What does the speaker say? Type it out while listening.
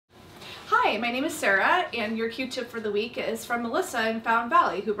Hey, my name is Sarah, and your Q-tip for the week is from Melissa in Fountain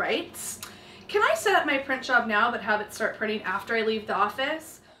Valley, who writes, "Can I set up my print job now but have it start printing after I leave the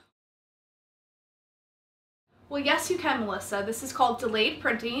office?" Well, yes you can, Melissa. This is called delayed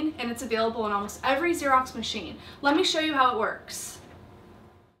printing, and it's available on almost every Xerox machine. Let me show you how it works.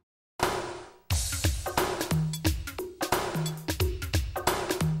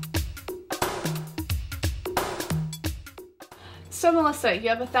 So Melissa, you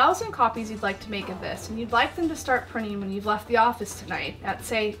have 1,000 copies you'd like to make of this, and you'd like them to start printing when you've left the office tonight at,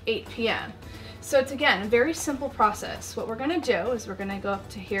 say, 8 p.m. So it's, again, a very simple process. What we're going to do is we're going to go up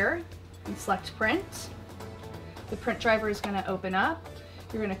to here and select print. The print driver is going to open up.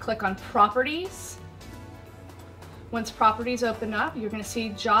 You're going to click on Properties. Once Properties open up, you're going to see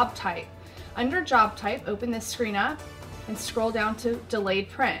Job Type. Under Job Type, open this screen up and scroll down to Delayed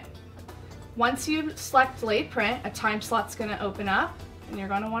Print. Once you select Delayed Print, a time slot's going to open up, and you're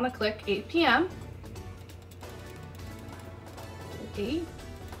going to want to click 8 p.m. 8,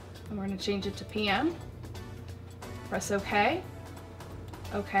 and we're going to change it to p.m. Press OK,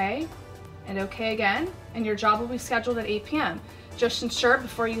 OK, and OK again, and your job will be scheduled at 8 p.m. Just ensure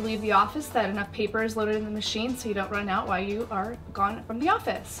before you leave the office that enough paper is loaded in the machine so you don't run out while you are gone from the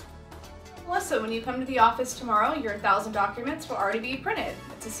office. Melissa, when you come to the office tomorrow, your 1,000 documents will already be printed.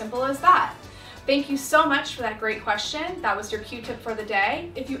 It's as simple as that. Thank you so much for that great question. That was your Q-tip for the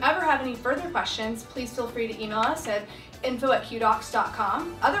day. If you ever have any further questions, please feel free to email us at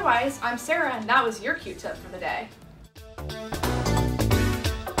info@QDoxs.com. Otherwise, I'm Sarah, and that was your Q-tip for the day.